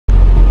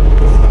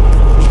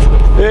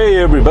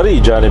everybody,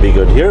 Johnny B.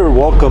 Good here.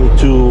 Welcome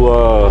to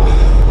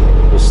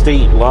the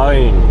state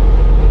line.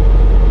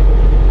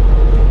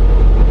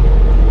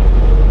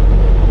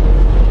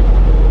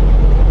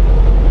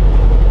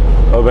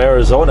 Of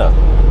Arizona.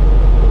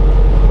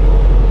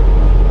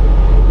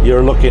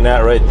 You're looking at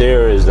right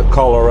there is the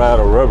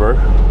Colorado River.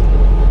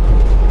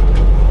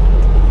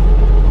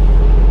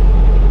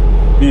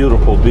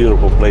 Beautiful,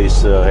 beautiful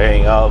place to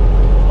hang out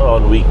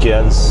on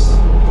weekends.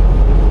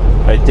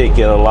 I take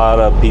it a lot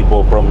of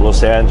people from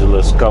Los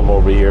Angeles come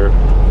over here,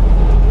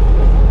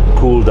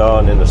 cool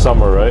down in the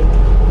summer, right?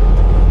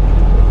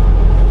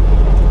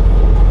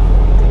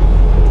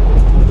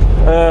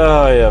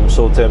 I am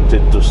so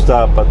tempted to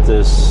stop at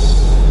this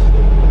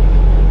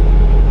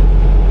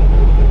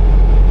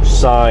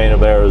sign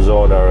of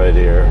Arizona right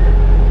here,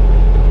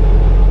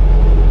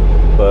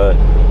 but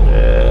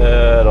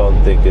I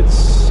don't think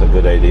it's a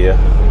good idea.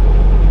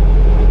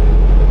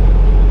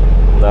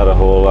 Not a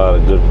whole lot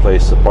of good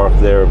place to park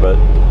there, but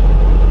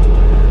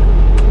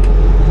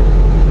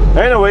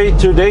anyway,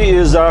 today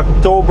is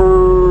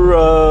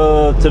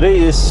today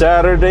is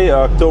Saturday,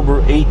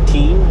 October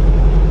 18,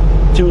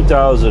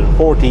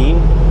 2014.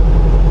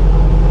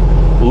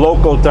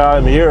 Local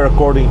time here,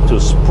 according to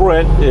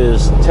Sprint,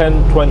 is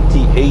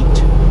 10:28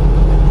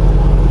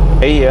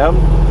 a.m.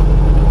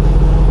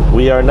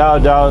 We are now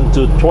down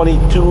to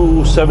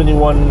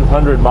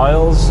 7,100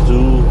 miles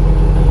to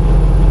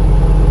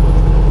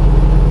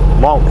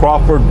Mount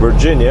Crawford,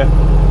 Virginia.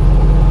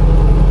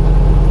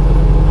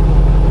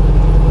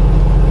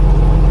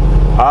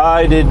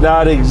 I did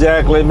not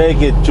exactly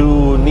make it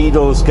to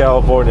Needles,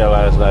 California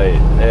last night.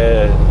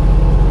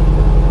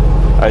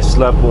 I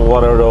slept in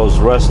one of those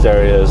rest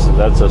areas, and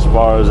that's as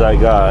far as I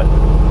got.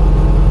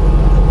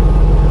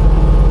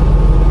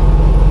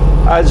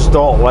 I just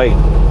don't like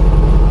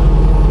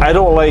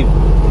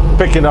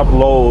picking up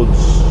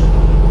loads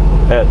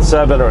at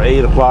 7 or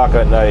 8 o'clock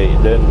at night.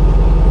 Then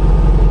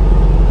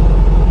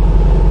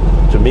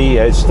to me,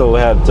 I still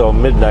have till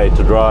midnight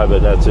to drive,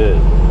 and that's it.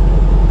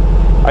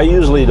 I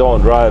usually don't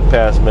drive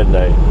past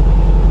midnight.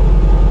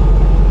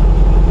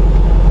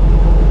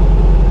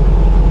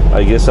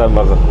 I guess I'm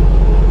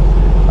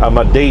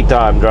a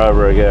daytime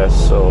driver, I guess,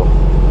 so.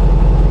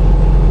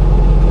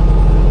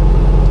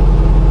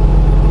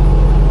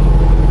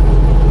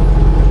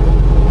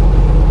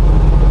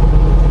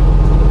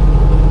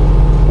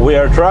 We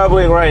are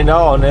traveling right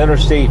now on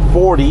Interstate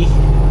 40.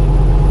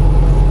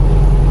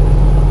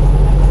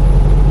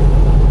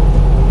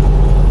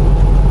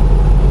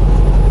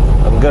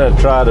 I'm gonna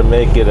try to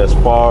make it as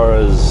far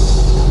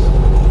as,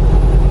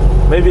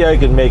 maybe I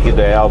can make it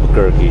to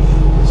Albuquerque,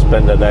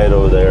 spend the night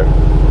over there.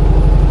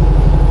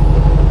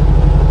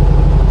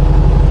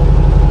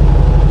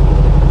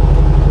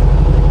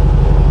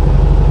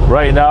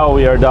 Right now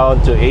we are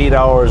down to 8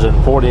 hours and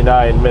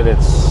 49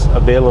 minutes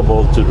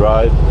available to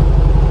drive.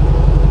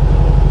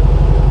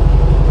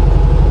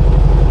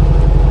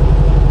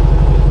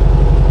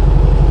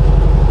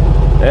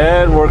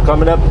 And we're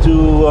coming up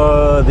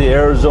to the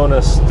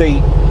Arizona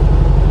State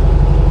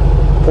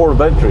Port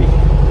of Entry.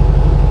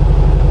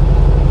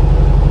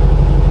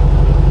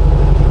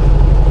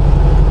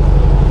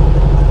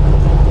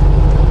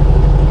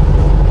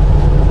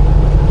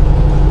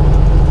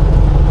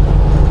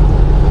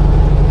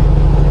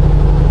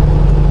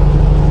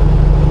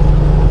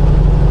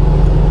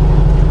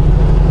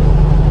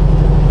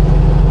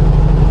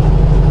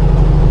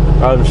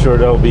 I'm sure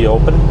they'll be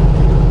open.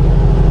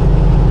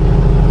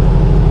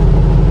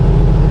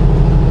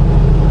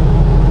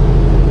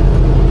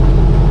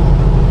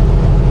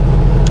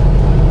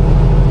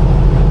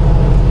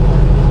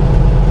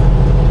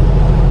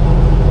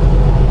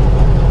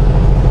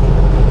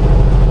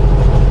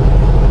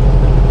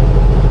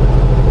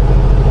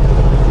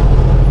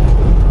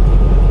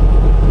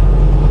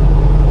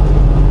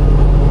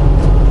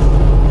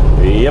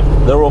 Yep,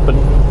 they're open.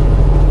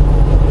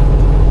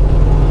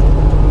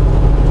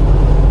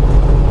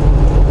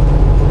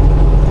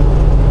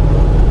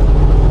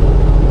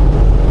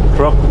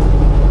 Truck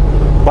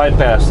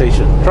bypass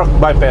station. Truck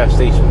bypass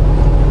station.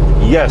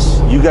 Yes,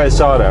 you guys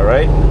saw that,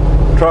 right?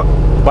 Truck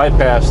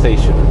bypass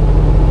station.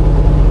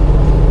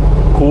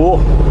 Cool.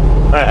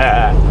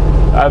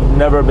 I've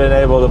never been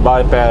able to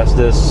bypass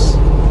this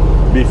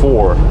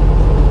before.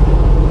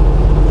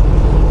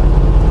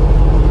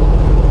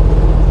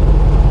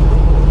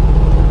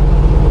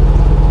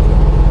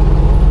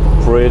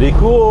 Pretty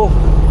cool.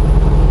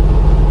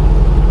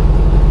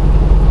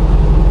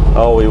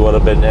 Oh, we would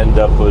have been end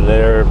up in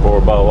there for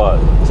about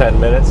what, 10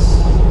 minutes?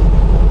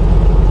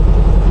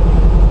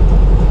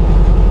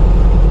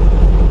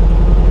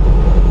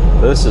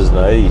 This is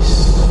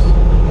nice.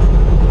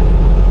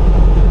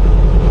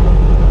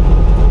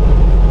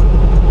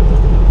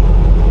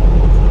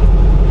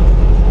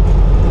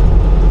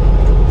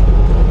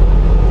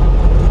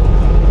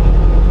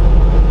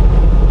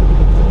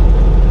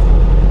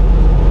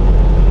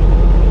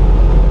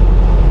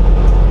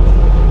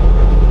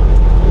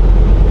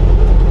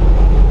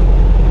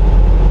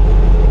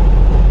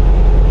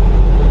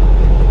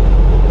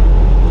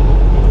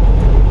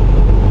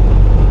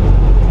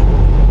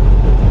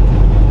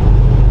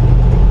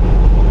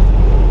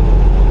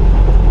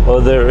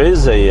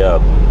 is a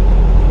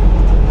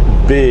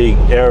big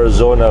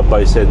Arizona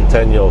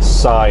Bicentennial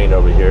sign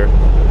over here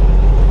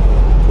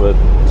with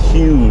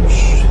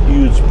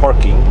huge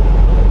parking.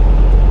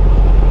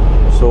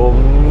 So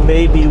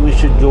maybe we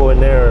should go in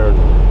there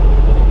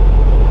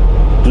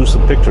and do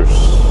some pictures.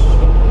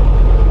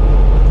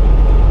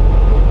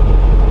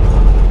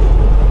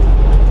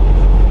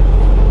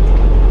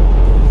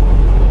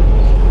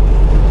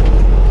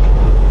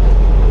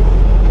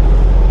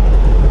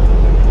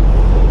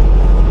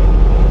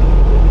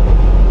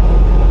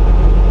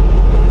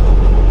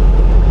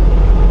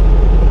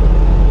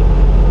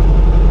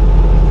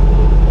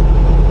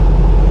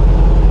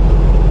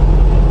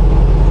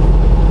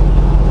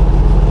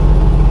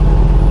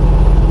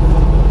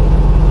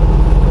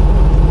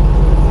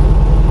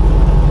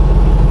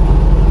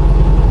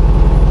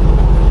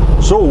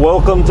 So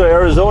welcome to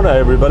Arizona,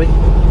 everybody.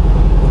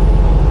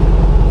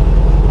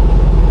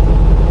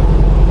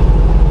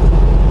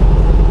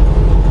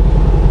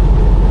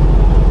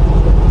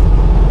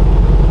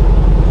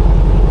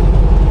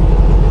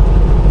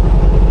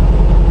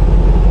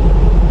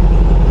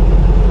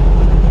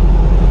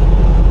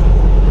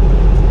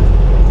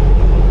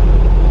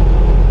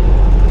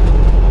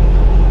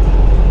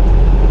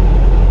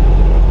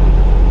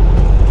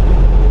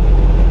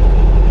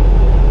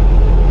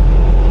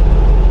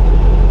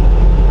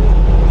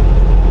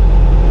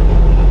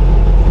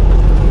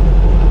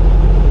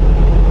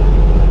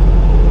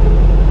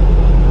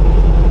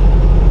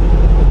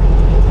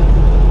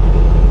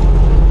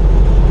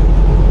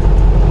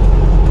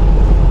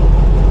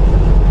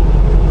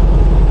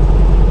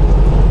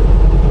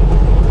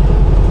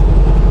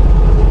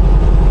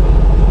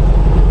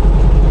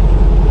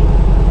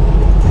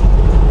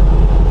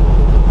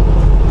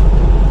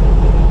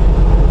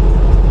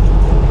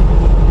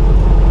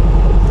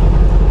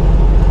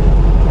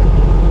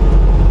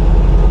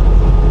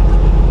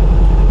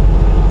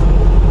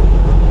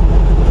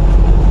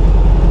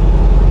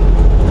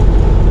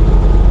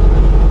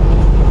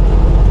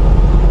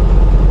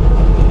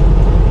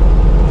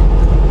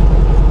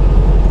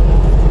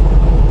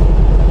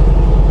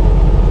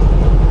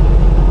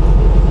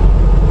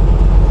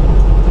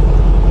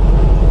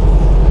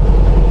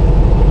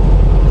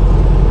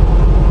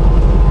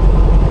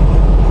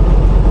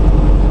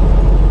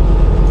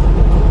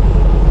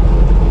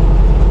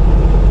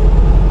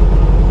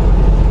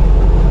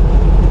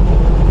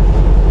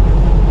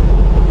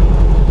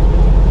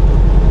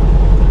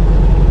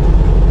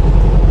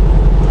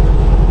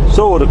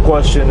 So the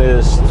question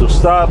is to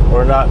stop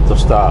or not to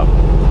stop?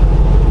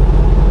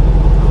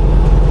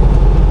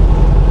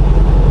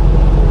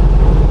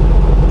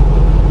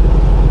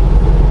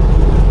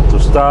 To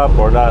stop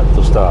or not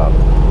to stop?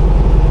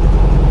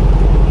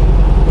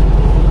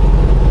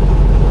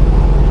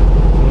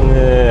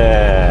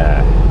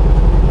 Yeah.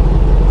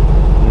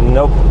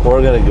 Nope,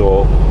 we're gonna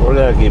go. We're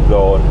gonna keep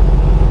going.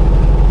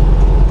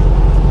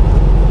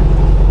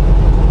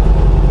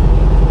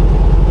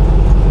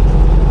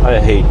 I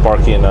hate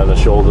parking on the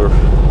shoulder.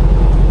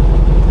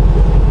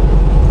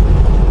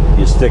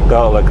 You stick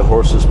out like a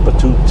horse's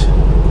patoot.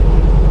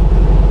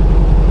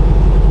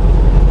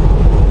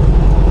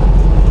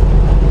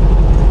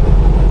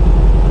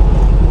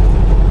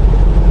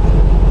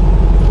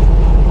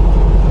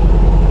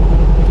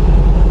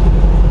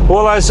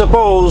 Well, I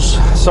suppose,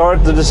 sorry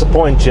to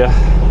disappoint you.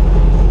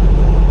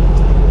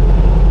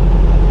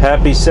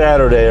 Happy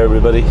Saturday,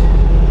 everybody.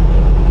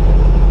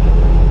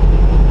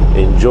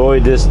 Enjoy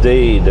this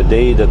day, the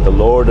day that the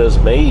Lord has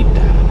made.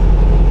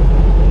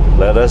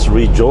 Let us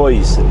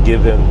rejoice and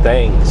give Him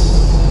thanks,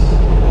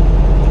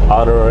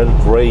 honor,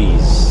 and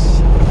praise.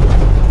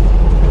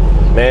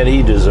 Man,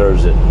 He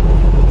deserves it.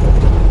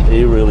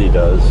 He really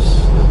does.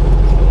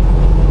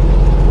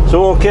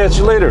 So we'll catch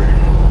you later.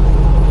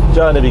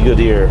 Johnny Be Good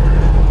here.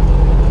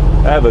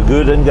 Have a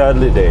good and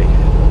godly day.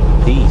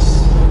 Peace.